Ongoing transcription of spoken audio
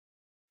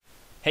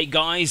Hey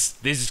guys,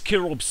 this is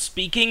Killrob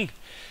speaking.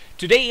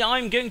 Today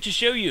I'm going to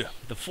show you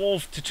the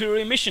 4th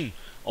tutorial mission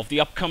of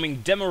the upcoming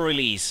demo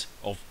release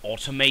of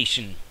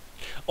Automation.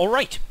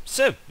 Alright,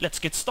 so let's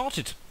get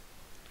started.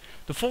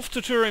 The 4th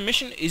tutorial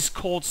mission is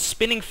called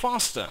Spinning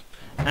Faster,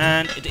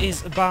 and it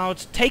is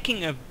about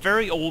taking a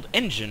very old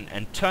engine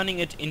and turning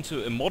it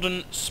into a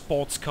modern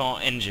sports car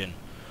engine,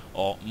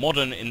 or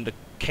modern in the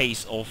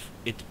case of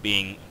it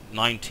being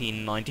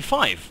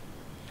 1995.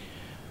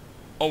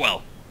 Oh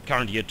well,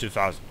 current year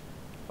 2000.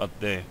 But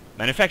the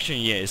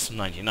manufacturing year is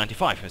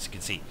 1995, as you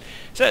can see.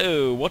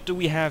 So, what do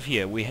we have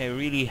here? We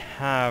really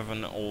have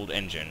an old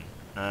engine,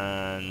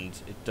 and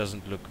it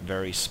doesn't look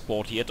very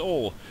sporty at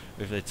all,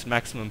 with its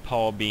maximum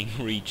power being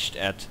reached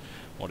at,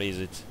 what is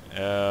it,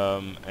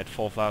 at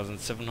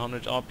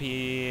 4,700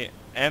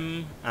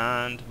 RPM,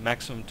 and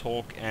maximum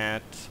torque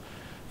at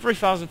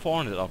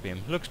 3,400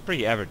 RPM. Looks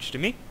pretty average to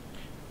me.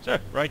 So,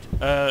 right,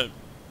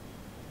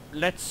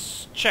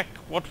 let's check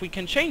what we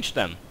can change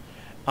then.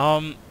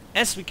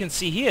 As we can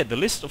see here, the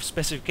list of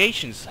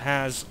specifications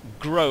has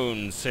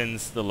grown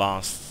since the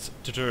last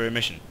tutorial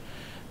mission.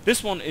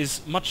 This one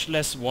is much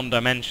less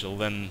one-dimensional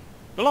than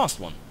the last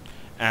one,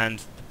 and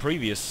the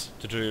previous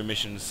tutorial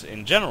missions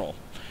in general.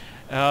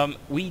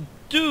 We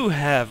do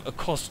have a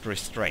cost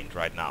restraint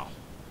right now,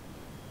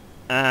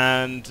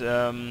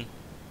 and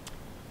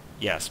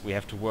yes, we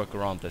have to work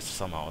around this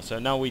somehow. So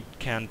now we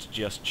can't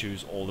just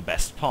choose all the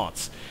best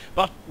parts.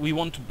 But we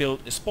want to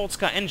build a sports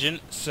car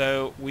engine,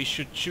 so we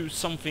should choose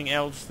something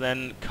else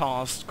than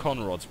cast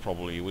conrods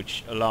probably,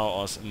 which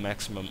allow us a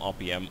maximum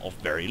RPM of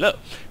very low,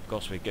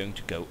 because we're going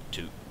to go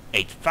to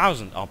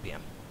 8,000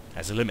 RPM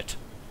as a limit.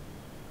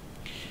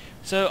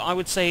 So I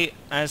would say,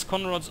 as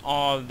conrods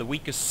are the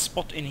weakest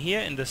spot in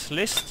here in this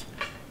list,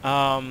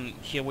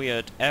 here we are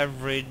at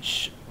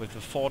average with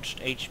a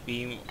forged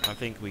H-beam. I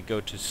think we go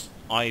to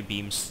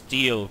I-beam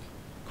steel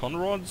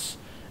conrods,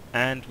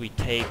 and we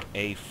take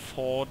a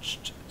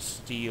forged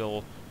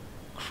steel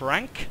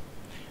crank,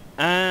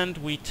 and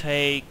we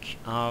take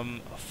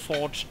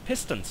forged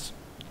pistons.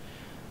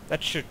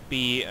 That should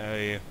be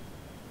a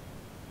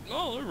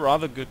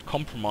rather good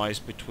compromise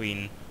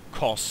between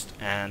cost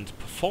and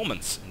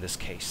performance in this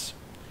case.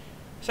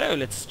 So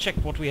let's check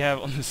what we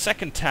have on the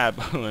second tab.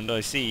 And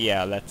I see,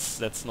 yeah,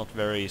 that's not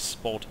very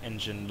sport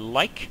engine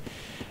like.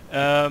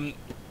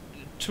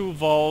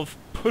 2-valve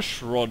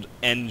pushrod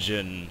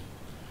engine.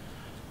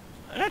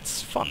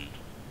 That's fun,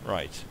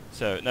 right?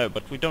 So no,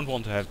 but we don't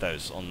want to have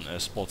those on a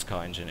sports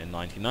car engine in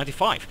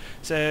 1995.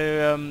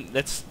 So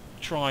let's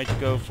try to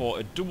go for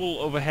a dual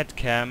overhead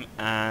cam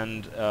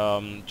and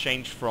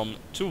change from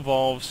 2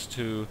 valves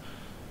to,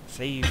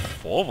 say,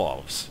 4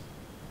 valves.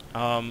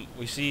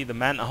 We see the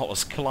man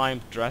hours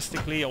climbed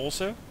drastically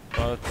also,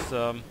 but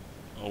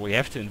well, we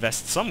have to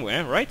invest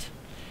somewhere, right?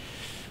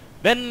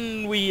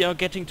 Then we are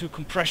getting to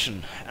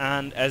compression,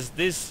 and as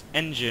this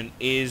engine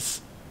is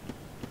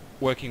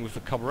working with the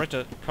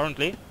carburetor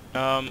currently,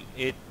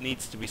 it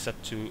needs to be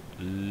set to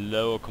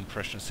lower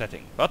compression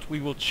setting. But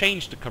we will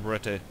change the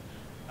carburetor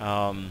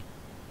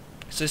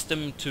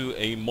system to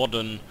a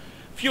modern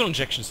fuel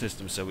injection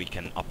system, so we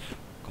can up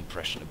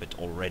compression a bit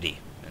already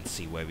and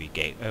see where we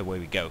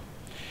go.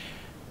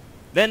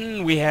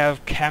 Then we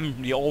have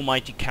the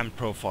almighty cam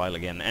profile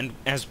again, and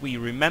as we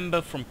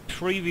remember from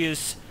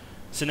previous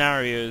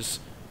scenarios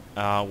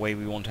where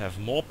we want to have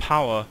more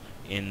power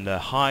in the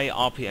high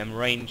RPM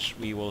range,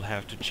 we will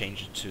have to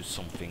change it to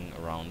something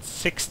around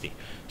 60.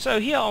 So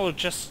here I will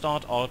just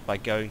start out by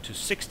going to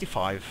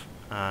 65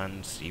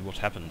 and see what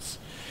happens.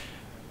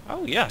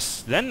 Oh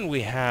yes, then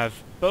we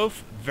have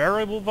both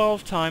variable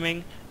valve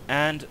timing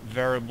and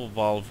variable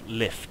valve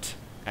lift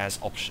as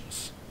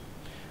options.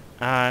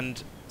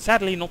 And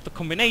sadly not the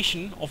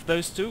combination of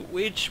those two,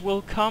 which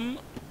will come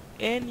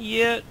in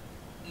year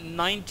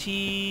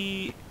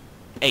 98.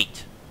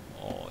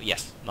 Or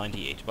yes,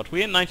 98. But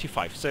we're in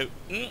 95, so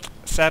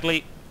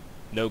sadly,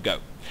 no go.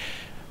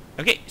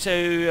 Okay,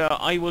 so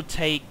I will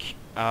take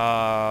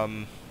well,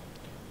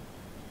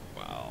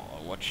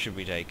 what should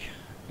we take?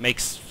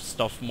 Makes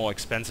stuff more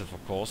expensive,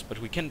 of course, but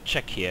we can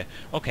check here.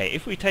 Okay,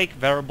 if we take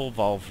variable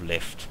valve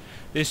lift,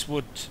 this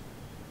would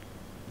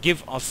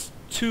give us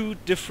two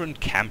different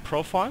cam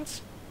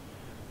profiles.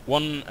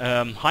 One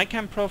high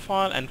cam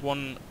profile and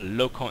one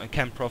low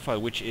cam profile,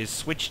 which is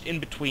switched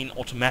in between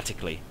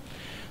automatically.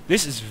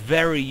 This is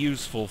very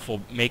useful for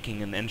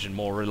making an engine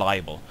more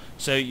reliable,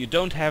 so you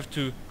don't have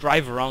to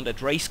drive around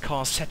at race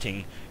car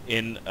setting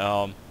in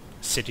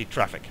city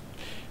traffic,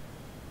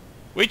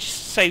 which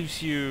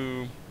saves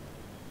you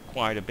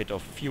quite a bit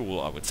of fuel,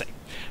 I would say.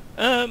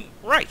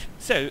 Right,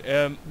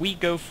 so we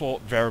go for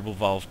variable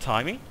valve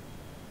timing.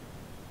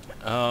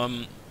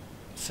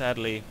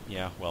 Sadly,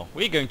 yeah, well,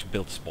 we're going to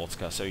build a sports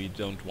car, so you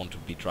don't want to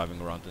be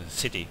driving around in the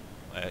city,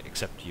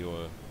 except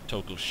you're a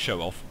total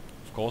show-off,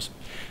 of course.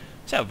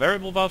 So,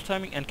 variable valve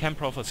timing and cam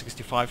profile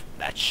 65,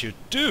 that should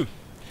do.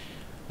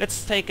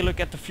 Let's take a look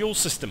at the fuel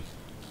system.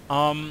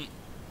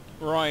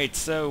 Right,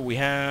 so we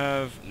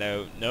have...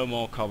 no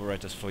more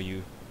carburetors for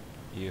you.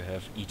 You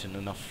have eaten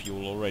enough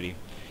fuel already.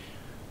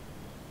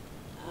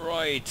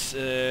 Right. Right,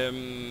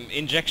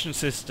 injection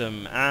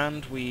system,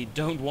 and we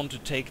don't want to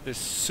take this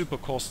super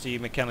costly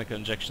mechanical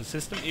injection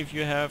system if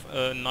you have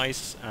a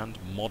nice and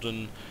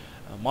modern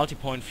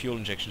multi-point fuel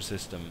injection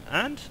system.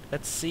 And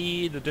let's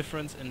see the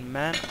difference in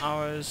man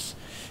hours.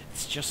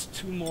 It's just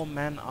 2 more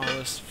man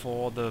hours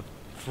for the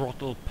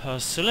throttle per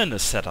cylinder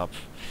setup.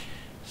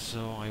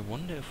 So I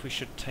wonder if we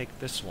should take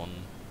this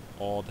one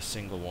or the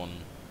single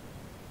one.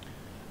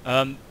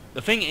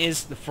 The thing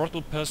is, the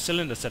throttle per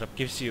cylinder setup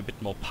gives you a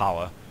bit more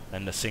power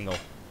than the single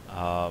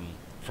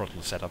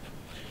throttle setup.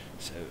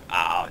 So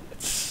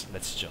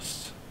let's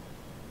just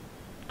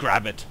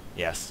grab it.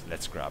 Yes,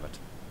 let's grab it.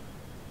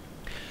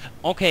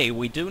 Okay,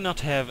 we do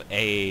not have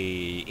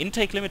a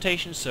intake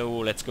limitation, so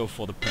let's go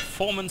for the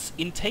performance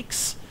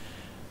intakes.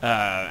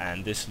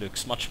 And this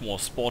looks much more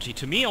sporty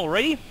to me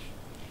already.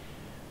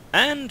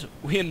 And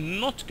we're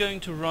not going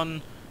to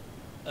run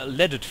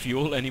leaded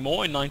fuel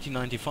anymore in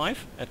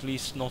 1995, at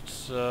least not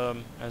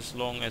as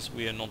long as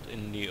we are not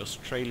in the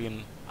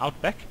Australian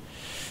outback.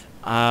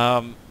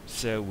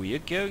 So we are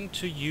going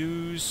to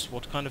use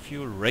what kind of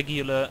fuel?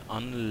 Regular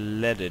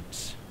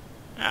unleaded.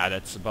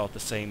 That's about the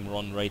same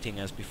run rating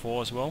as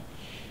before as well.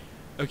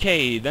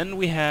 Okay, then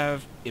we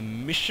have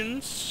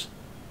emissions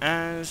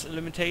as a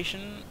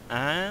limitation,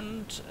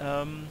 and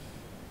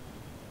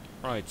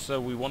right, so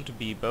we want to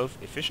be both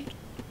efficient,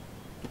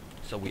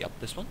 so we up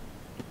this one.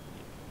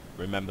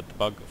 Remembered the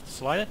bug of the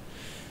slider,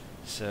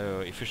 so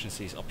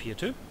efficiency is up here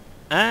too.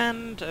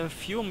 And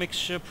fuel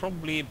mixture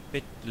probably a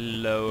bit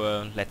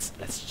lower. Let's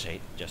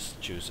just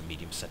choose a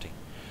medium setting.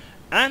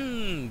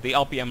 And the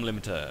RPM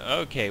limiter.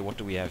 Okay, what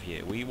do we have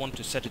here? We want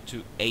to set it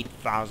to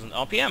 8,000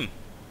 RPM.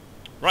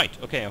 Right,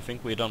 okay, I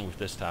think we're done with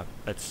this tab.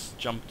 Let's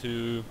jump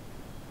to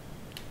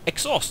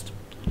exhaust.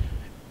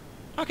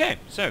 Okay,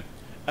 so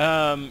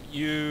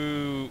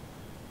you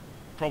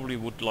probably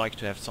would like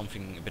to have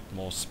something a bit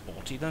more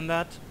sporty than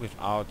that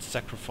without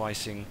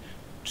sacrificing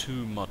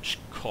too much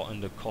in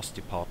the cost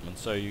department.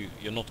 So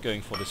you're not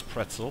going for this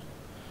pretzel,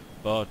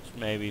 but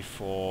maybe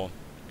for,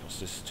 because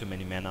this is too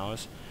many man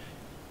hours,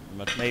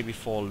 but maybe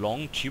for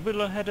long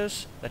tubular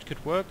headers that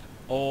could work,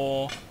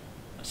 or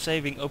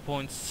saving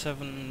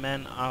 0.7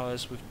 man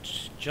hours with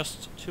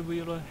just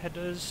tubular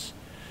headers.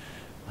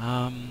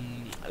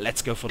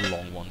 Let's go for the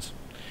long ones.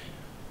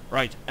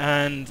 Right,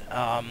 and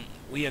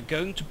we are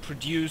going to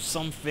produce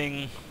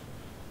something.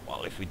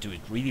 Well, if we do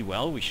it really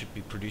well, we should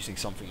be producing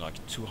something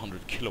like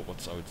 200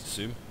 kilowatts, I would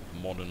assume.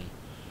 Modern,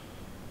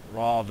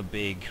 rather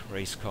big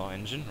race car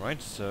engine,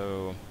 right?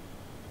 So,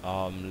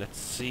 let's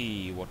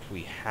see what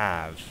we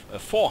have.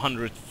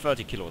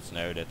 430 kilowatts.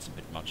 No, that's a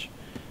bit much.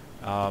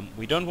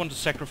 We don't want to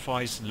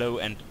sacrifice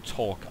low-end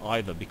torque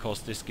either,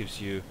 because this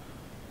gives you...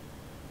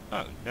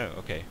 Oh, no,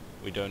 okay.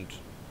 We don't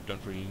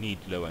really need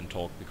low-end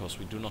torque, because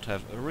we do not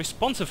have a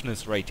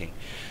responsiveness rating.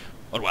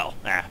 But well,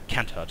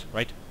 can't hurt,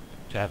 right?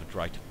 To have it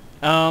right.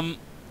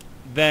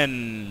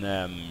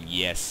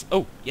 Yes.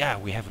 Oh, yeah,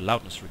 we have a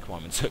loudness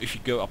requirement. So if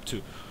you go up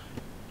to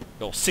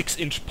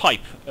 6-inch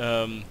pipe,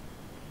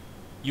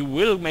 you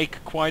will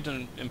make quite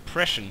an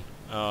impression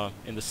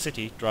in the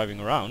city driving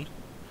around.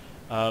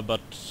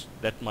 But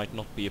that might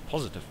not be a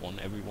positive one.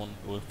 Everyone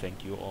will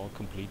think you are a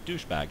complete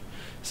douchebag.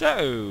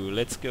 So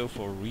let's go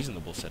for a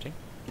reasonable setting.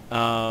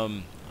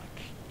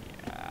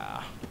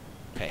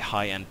 Okay,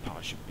 high-end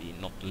power should be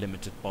not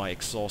limited by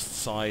exhaust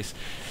size.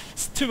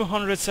 It's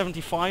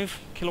 275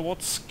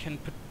 kilowatts can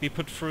be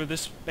put through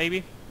this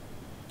baby.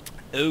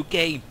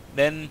 Okay,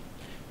 then,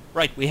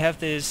 right, we have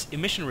this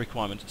emission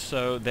requirement,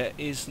 so there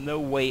is no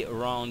way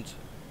around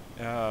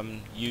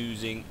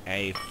using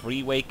a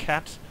three-way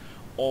cat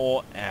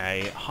or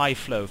a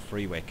high-flow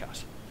three-way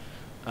cat.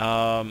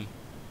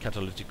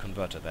 Catalytic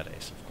converter, that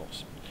is, of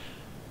course.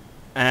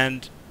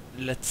 And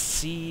let's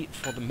see,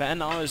 for the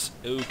man hours,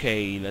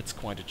 okay, that's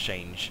quite a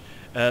change.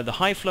 The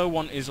high flow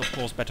one is of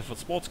course better for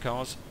sports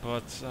cars,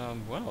 but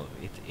well,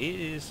 it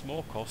is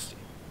more costly.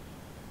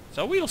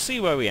 So we'll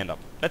see where we end up.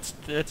 Let's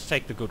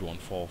take the good one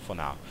for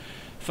now.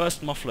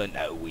 First muffler,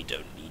 no, we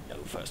don't need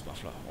no first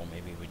muffler, or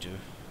maybe we do.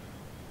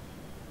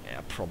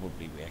 Yeah,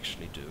 probably we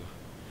actually do.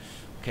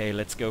 Okay,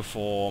 let's go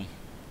for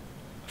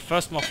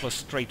first muffler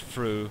straight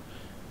through,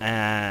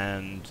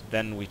 and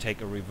then we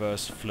take a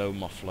reverse flow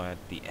muffler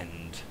at the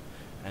end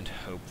and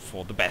hope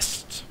for the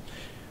best.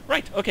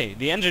 Right, okay,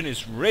 the engine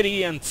is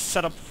ready and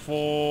set up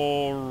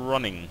for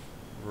revving,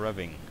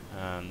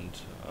 and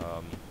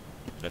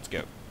let's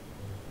go.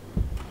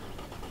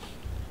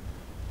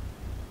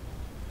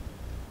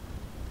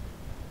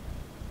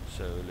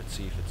 So let's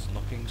see if it's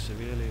knocking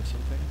severely or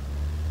something.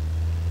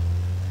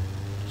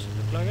 Does it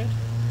look like it?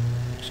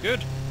 Looks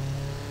good.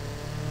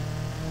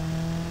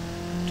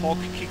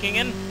 Torque kicking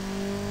in.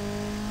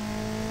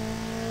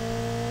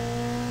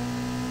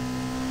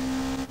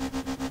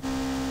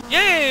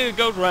 Yay!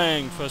 Gold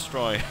rank! First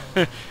try.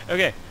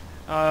 Okay.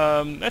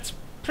 That's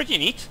pretty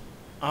neat.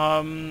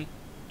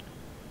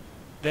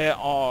 There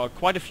are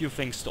quite a few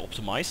things to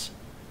optimize.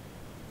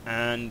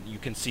 And you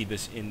can see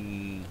this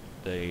in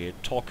the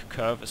torque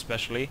curve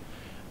especially.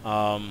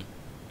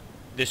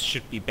 this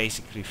should be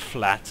basically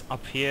flat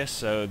up here,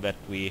 so that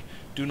we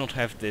do not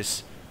have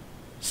this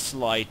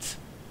slight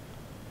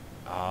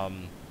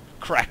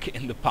crack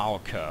in the power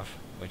curve,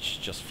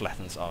 which just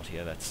flattens out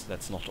here.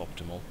 That's not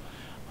optimal.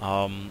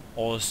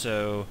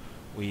 Also,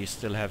 we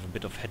still have a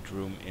bit of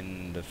headroom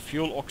in the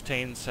fuel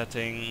octane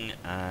setting,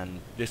 and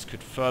this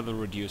could further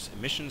reduce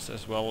emissions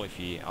as well if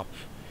we up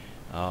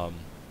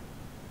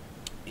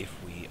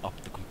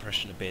the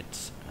compression a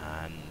bit,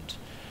 and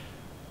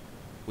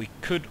we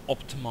could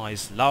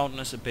optimize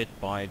loudness a bit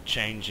by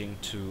changing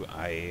to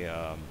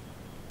a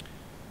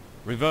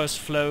reverse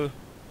flow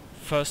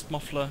first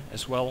muffler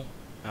as well.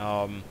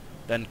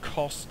 Then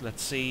cost,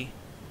 let's see,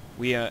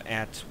 we are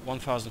at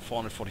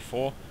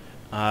 1,444,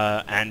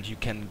 and you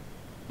can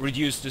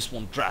reduce this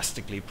one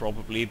drastically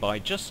probably by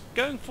just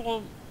going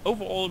for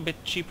overall a bit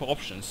cheaper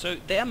options. So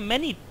there are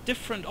many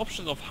different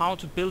options of how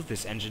to build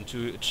this engine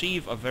to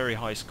achieve a very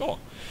high score.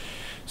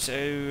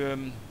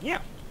 So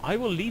yeah, I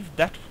will leave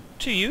that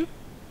to you,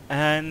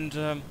 and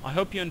I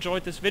hope you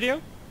enjoyed this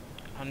video,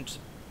 and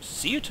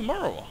see you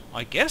tomorrow,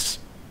 I guess.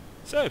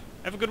 So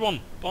have a good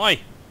one. Bye.